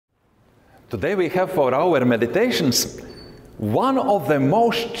Today we have for our meditations one of the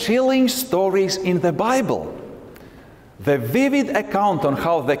most chilling stories in the Bible. The vivid account on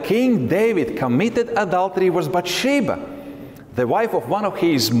how the King David committed adultery was Bathsheba, the wife of one of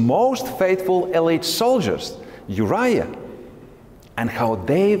his most faithful elite soldiers, Uriah, and how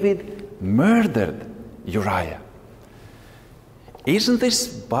David murdered Uriah. Isn't this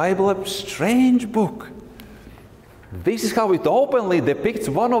Bible a strange book? This is how it openly depicts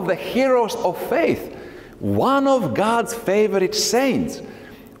one of the heroes of faith, one of God's favorite saints,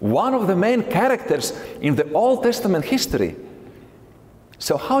 one of the main characters in the Old Testament history.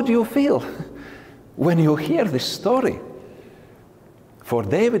 So how do you feel when you hear this story? For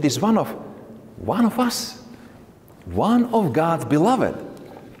David is one of us, one of God's beloved.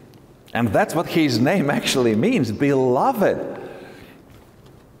 And that's what his name actually means, beloved.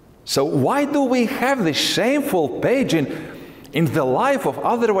 So why do we have this shameful page in the life of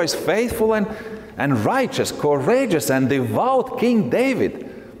otherwise faithful and righteous, courageous and devout King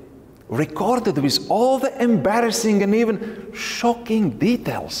David, recorded with all the embarrassing and even shocking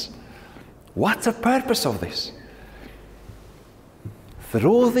details? What's the purpose of this?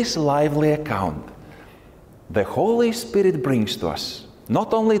 Through this lively account, the Holy Spirit brings to us,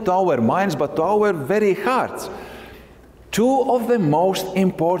 not only to our minds but to our very hearts, two of the most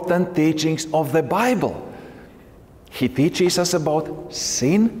important teachings of the Bible. He teaches us about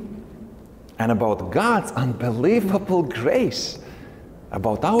sin and about God's unbelievable grace,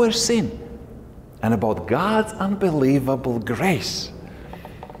 about our sin and about God's unbelievable grace.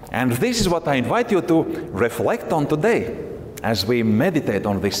 And this is what I invite you to reflect on today as we meditate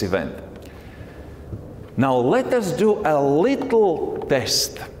on this event. Now let us do a little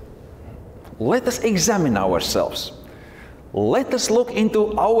test. Let us examine ourselves. Let us look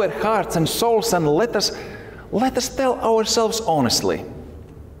into our hearts and souls and let us tell ourselves honestly,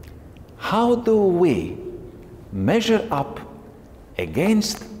 how do we measure up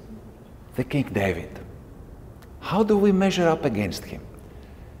against the King David? How do we measure up against him?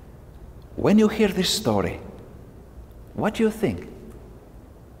 When you hear this story, what do you think?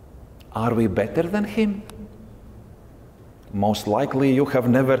 Are we better than him? Most likely you have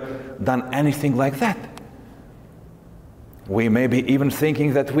never done anything like that. We may be even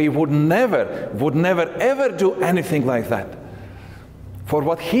thinking that we would never ever do anything like that. For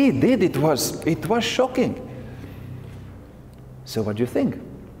what he did, it was shocking. So what do you think?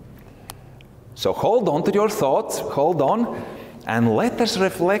 So hold on to your thoughts, hold on, and let us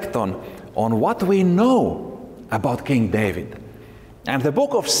reflect on what we know about King David. And the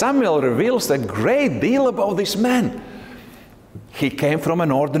book of Samuel reveals a great deal about this man. He came from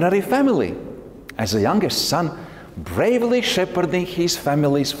an ordinary family. As a youngest son, bravely shepherding his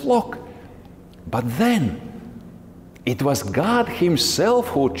family's flock. But then, it was God himself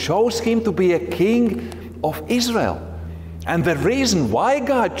who chose him to be a king of Israel. And the reason why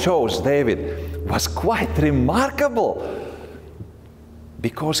God chose David was quite remarkable.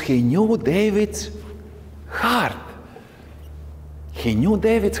 Because he knew David's heart. He knew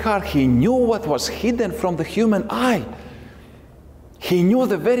David's heart. He knew what was hidden from the human eye. He knew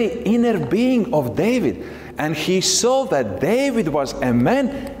the very inner being of David. And he saw that David was a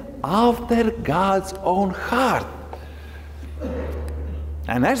man after God's own heart.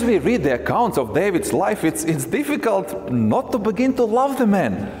 And as we read the accounts of David's life, it's difficult not to begin to love the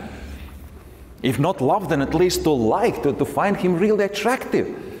man. If not love, then at least to find him really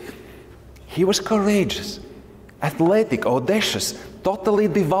attractive. He was courageous, athletic, audacious, totally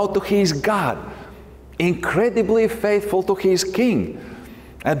devout to his God, incredibly faithful to his king,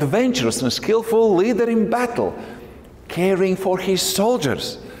 adventurous and skillful leader in battle, caring for his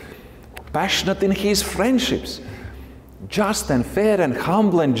soldiers, passionate in his friendships, just and fair and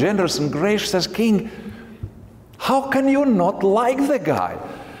humble and generous and gracious as king. How can you not like the guy?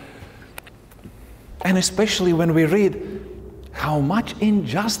 And especially when we read how much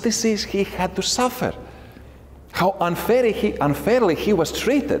injustices he had to suffer, how unfairly he was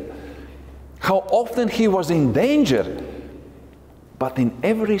treated, how often he was in danger. But in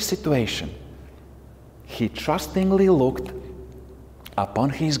every situation, he trustingly looked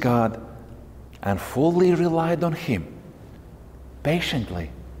upon his God and fully relied on him, patiently.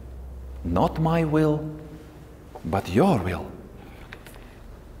 Not my will, but your will.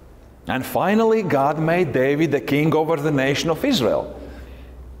 And finally, God made David the king over the nation of Israel.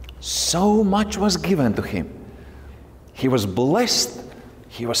 So much was given to him. He was blessed.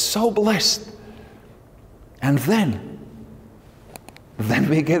 He was so blessed. And then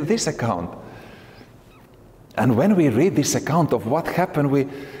we get this account. And when we read this account of what happened,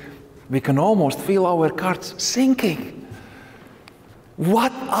 we can almost feel our hearts sinking.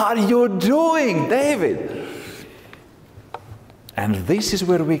 What are you doing, David? And this is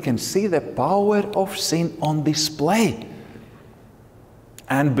where we can see the power of sin on display.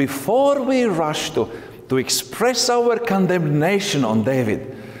 And before we rush to express our condemnation on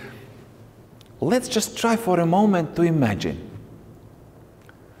David, let's just try for a moment to imagine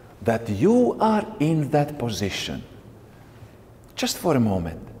that you are in that position, just for a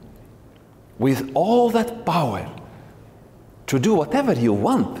moment, with all that power to do whatever you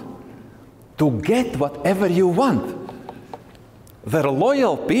want, to get whatever you want. There are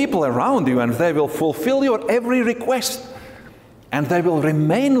loyal people around you, and they will fulfill your every request, and they will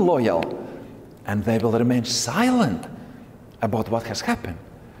remain loyal, and they will remain silent about what has happened.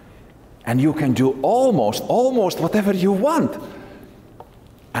 And you can do almost whatever you want,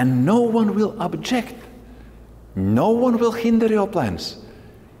 and no one will object. No one will hinder your plans.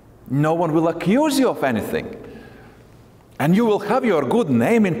 No one will accuse you of anything. And you will have your good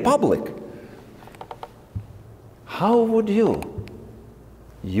name in public. How would you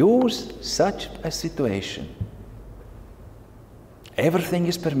use such a situation? Everything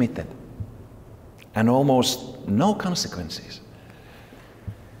is permitted, and almost no consequences.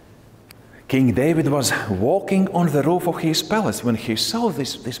 King David was walking on the roof of his palace when he saw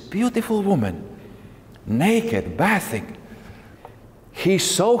this beautiful woman, naked, bathing. He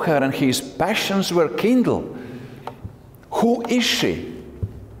saw her and his passions were kindled. Who is she?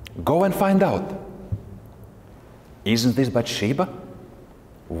 Go and find out. Isn't this Bathsheba,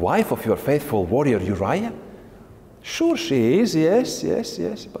 wife of your faithful warrior Uriah? Sure she is,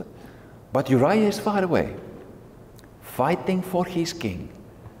 yes. But Uriah is far away, fighting for his king.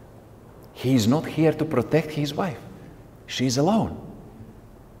 He is not here to protect his wife. She is alone.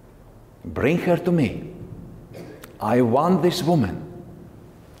 Bring her to me. I want this woman.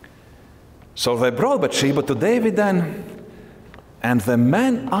 So they brought Bathsheba to David and the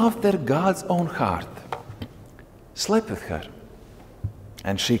man after God's own heart slept with her.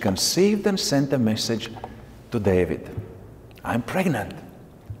 And she conceived and sent a message to David. I'm pregnant.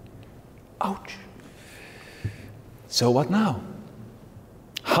 Ouch. So what now?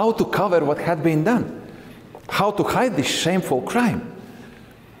 How to cover what had been done? How to hide this shameful crime?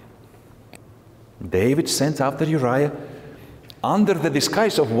 David sent after Uriah under the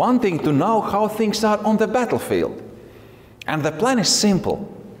disguise of wanting to know how things are on the battlefield. And the plan is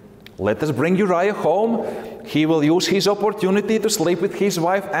simple. Let us bring Uriah home. He will use his opportunity to sleep with his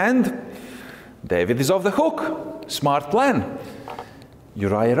wife, and David is off the hook. Smart plan.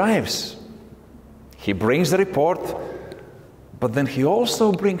 Uriah arrives. He brings the report, but then he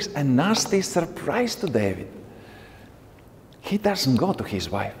also brings a nasty surprise to David. He doesn't go to his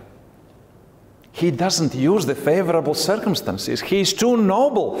wife. He doesn't use the favorable circumstances. He is too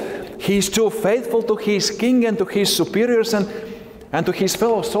noble. He is too faithful to his king and to his superiors and to his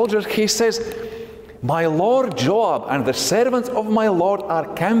fellow soldiers. He says, my lord Joab and the servants of my lord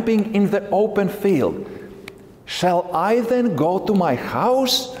are camping in the open field. Shall I then go to my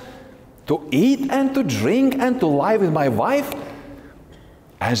house to eat and to drink and to lie with my wife?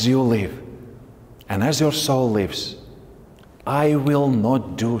 As you live and as your soul lives, I will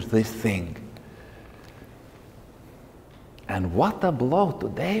not do this thing. And what a blow to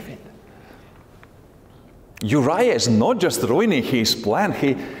David. Uriah is not just ruining his plan,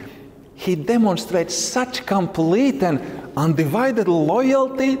 he demonstrates such complete and undivided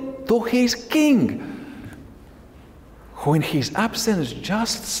loyalty to his king, who in his absence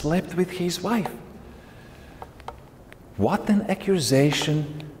just slept with his wife. What an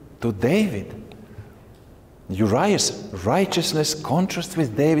accusation to David. Uriah's righteousness contrasts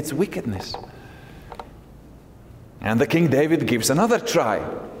with David's wickedness. And the King David gives another try.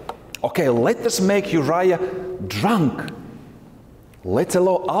 Okay, let us make Uriah drunk. Let's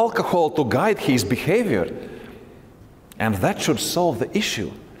allow alcohol to guide his behavior. And that should solve the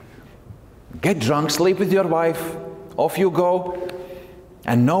issue. Get drunk, sleep with your wife, off you go,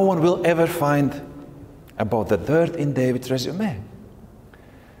 and no one will ever find about the dirt in David's resume.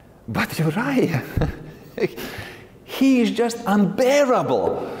 But Uriah, he is just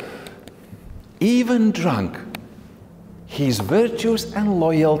unbearable. Even drunk, his virtues and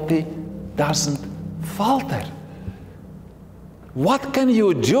loyalty doesn't falter. What can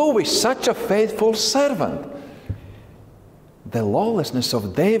you do with such a faithful servant? The lawlessness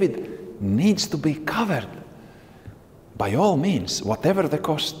of David needs to be covered. By all means, whatever the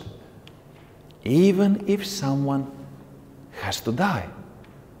cost, even if someone has to die.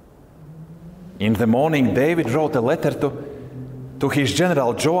 In the morning, David wrote a letter to his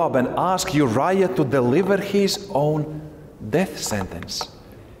general Joab and asked Uriah to deliver his own death sentence.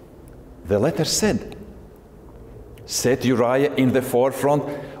 The letter said, set Uriah in the forefront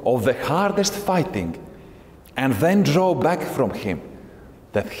of the hardest fighting, and then draw back from him,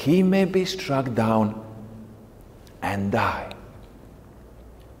 that he may be struck down and die.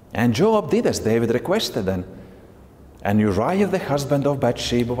 And Joab did as David requested, and Uriah, the husband of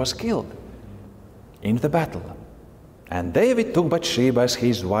Bathsheba, was killed in the battle. And David took Bathsheba as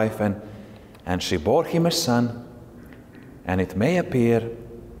his wife, and she bore him a son, and it may appear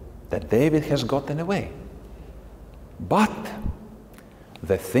that David has gotten away. But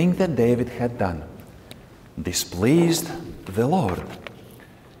the thing that David had done displeased the Lord.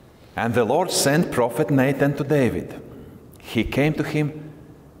 And the Lord sent prophet Nathan to David. He came to him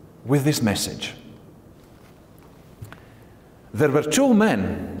with this message. There were two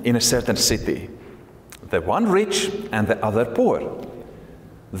men in a certain city, the one rich and the other poor.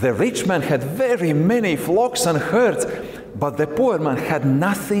 The rich man had very many flocks and herds, but the poor man had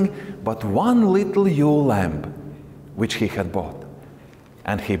nothing but one little ewe lamb, which he had bought.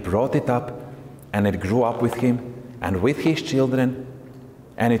 And he brought it up, and it grew up with him and with his children,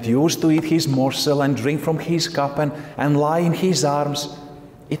 and it used to eat his morsel and drink from his cup and lie in his arms.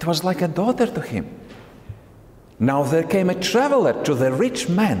 It was like a daughter to him. Now there came a traveler to the rich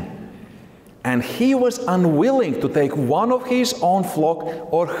man, and he was unwilling to take one of his own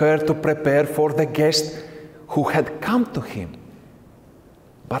flock or herd to prepare for the guest who had come to him.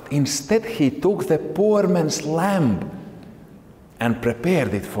 But instead he took the poor man's lamb and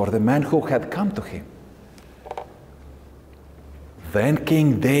prepared it for the man who had come to him. Then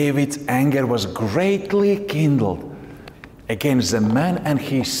King David's anger was greatly kindled against the man, and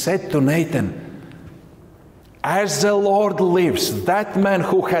he said to Nathan, "As the Lord lives, that man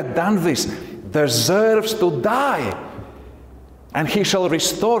who had done this deserves to die, and he shall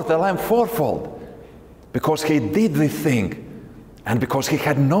restore the lamb fourfold, because he did the thing, and because he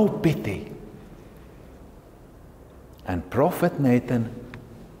had no pity." And prophet Nathan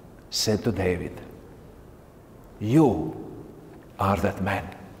said to David, "You are that man.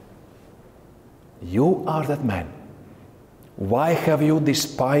 You are that man. Why have you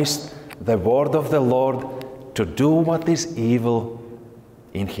despised the word of the Lord to do what is evil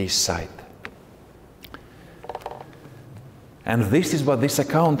in his sight?" And this is what this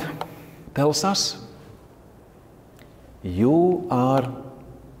account tells us. You are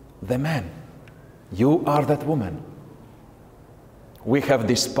the man. You are that woman. We have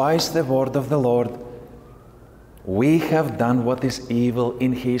despised the word of the Lord. We have done what is evil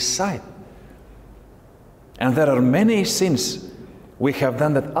in his sight. And there are many sins we have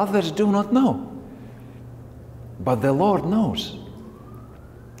done that others do not know. But the Lord knows.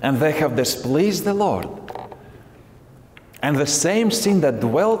 And they have displeased the Lord. And the same sin that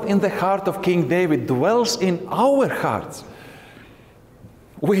dwelt in the heart of King David dwells in our hearts.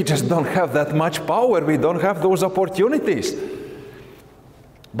 We just don't have that much power. We don't have those opportunities.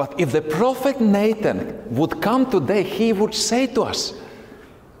 But if the prophet Nathan would come today, he would say to us,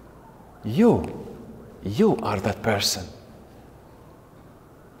 you are that person.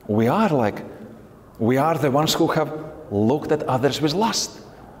 We are the ones who have looked at others with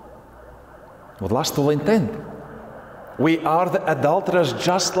lustful intent. We are the adulterers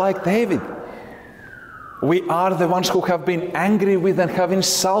just like David. We are the ones who have been angry with and have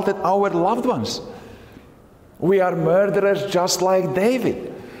insulted our loved ones. We are murderers just like David.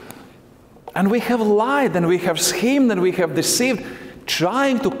 And we have lied and we have schemed and we have deceived,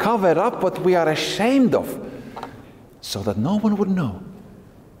 trying to cover up what we are ashamed of, so that no one would know,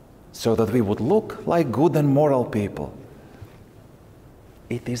 so that we would look like good and moral people.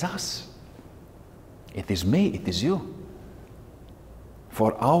 It is us. It is me. It is you.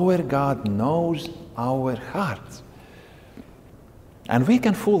 For our God knows our hearts. And we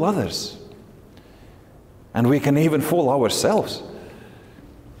can fool others. And we can even fool ourselves.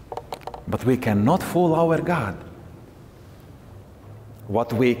 But we cannot fool our God.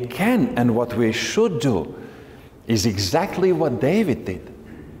 What we can and what we should do is exactly what David did.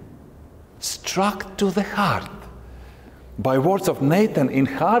 Struck to the heart by words of Nathan in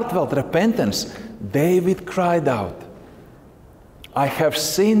heartfelt repentance, David cried out, "I have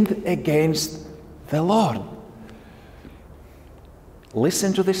sinned against the Lord."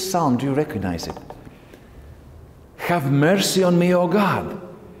 Listen to this psalm. Do you recognize it? "Have mercy on me, O God.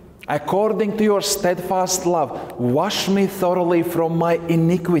 According to your steadfast love, wash me thoroughly from my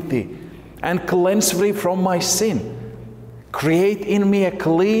iniquity and cleanse me from my sin. Create in me a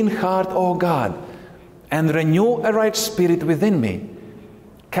clean heart, O God, and renew a right spirit within me.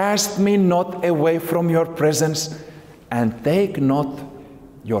 Cast me not away from your presence, and take not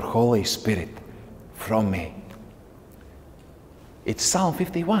your Holy Spirit from me." It's Psalm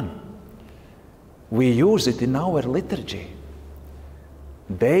 51. We use it in our liturgy.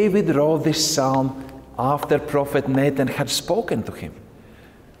 David wrote this psalm after Prophet Nathan had spoken to him.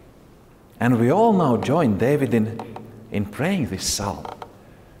 And we all now join David in praying this psalm.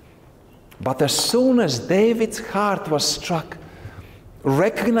 But as soon as David's heart was struck,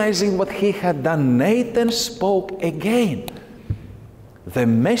 recognizing what he had done, Nathan spoke again the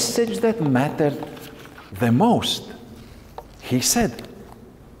message that mattered the most. He said,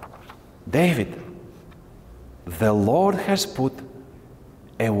 David, the Lord has put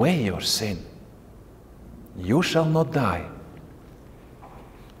away your sin. You shall not die.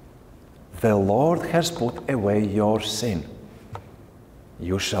 The Lord has put away your sin.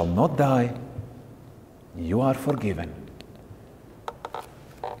 You shall not die. You are forgiven.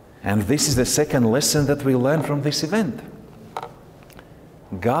 And this is the second lesson that we learn from this event.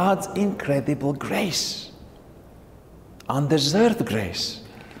 God's incredible grace, undeserved grace,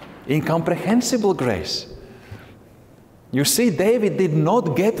 incomprehensible grace. You see, David did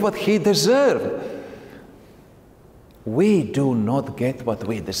not get what he deserved. We do not get what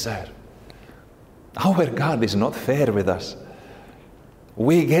we deserve. Our God is not fair with us.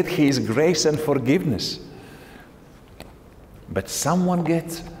 We get His grace and forgiveness. But someone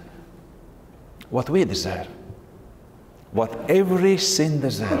gets what we deserve, what every sin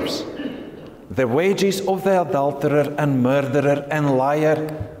deserves. The wages of the adulterer and murderer and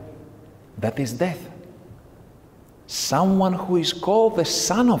liar, that is death. Someone who is called the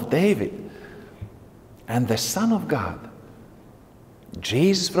Son of David and the Son of God,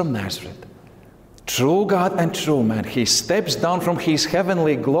 Jesus from Nazareth, true God and true man. He steps down from His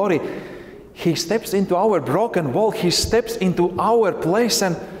heavenly glory. He steps into our broken world. He steps into our place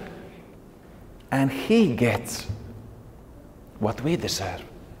and He gets what we deserve.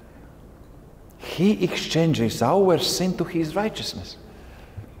 He exchanges our sin to His righteousness.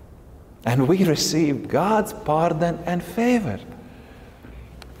 And we receive God's pardon and favor.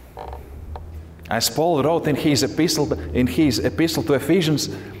 As Paul wrote in his epistle to Ephesians,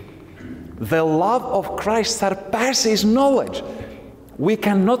 the love of Christ surpasses knowledge. We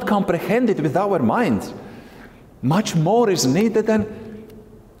cannot comprehend it with our minds. Much more is needed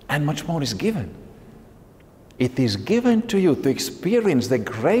and much more is given. It is given to you to experience the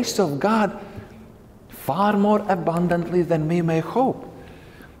grace of God far more abundantly than we may hope.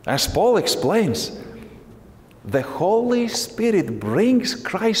 As Paul explains, the Holy Spirit brings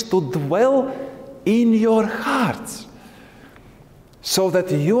Christ to dwell in your hearts so that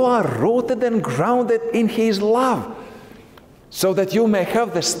you are rooted and grounded in His love, so that you may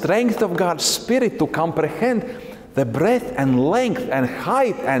have the strength of God's Spirit to comprehend the breadth and length and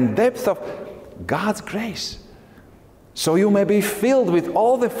height and depth of God's grace, so you may be filled with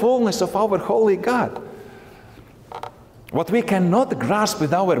all the fullness of our holy God. What we cannot grasp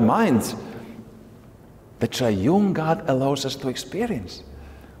with our minds, the triune God allows us to experience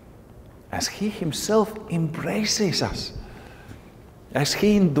as He Himself embraces us, as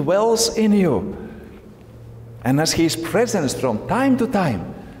He indwells in you, and as His presence from time to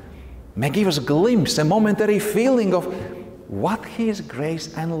time may give us a glimpse, a momentary feeling of what His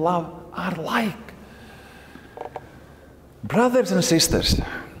grace and love are like. Brothers and sisters,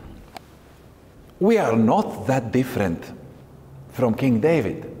 we are not that different from King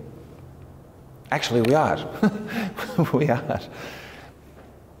David. Actually, we are. We are.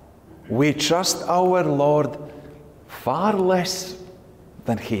 We trust our Lord far less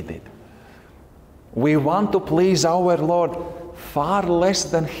than He did. We want to please our Lord far less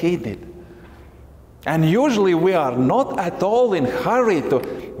than He did. And usually we are not at all in a hurry to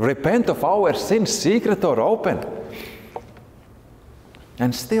repent of our sins, secret or open.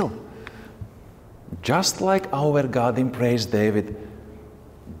 And still, just like our God embraced David,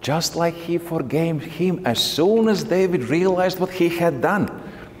 just like He forgave him as soon as David realized what he had done,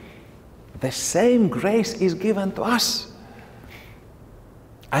 the same grace is given to us.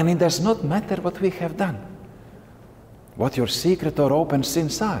 And it does not matter what we have done, what your secret or open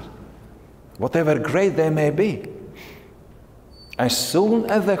sins are, whatever great they may be. As soon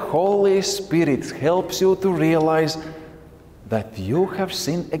as the Holy Spirit helps you to realize that you have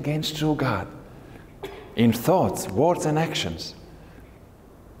sinned against true God in thoughts, words, and actions,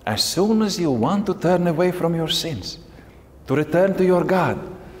 as soon as you want to turn away from your sins, to return to your God,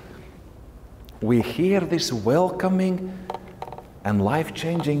 we hear this welcoming and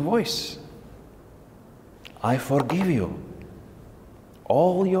life-changing voice. I forgive you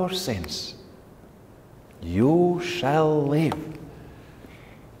all your sins. You shall live.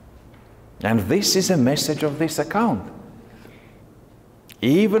 And this is a message of this account.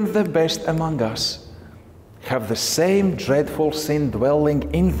 Even the best among us have the same dreadful sin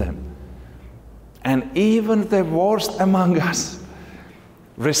dwelling in them. and even the worst among us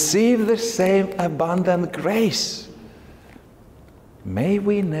receive the same abundant grace. May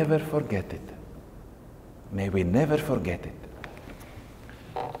we never forget it. May we never forget it.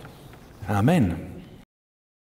 Amen.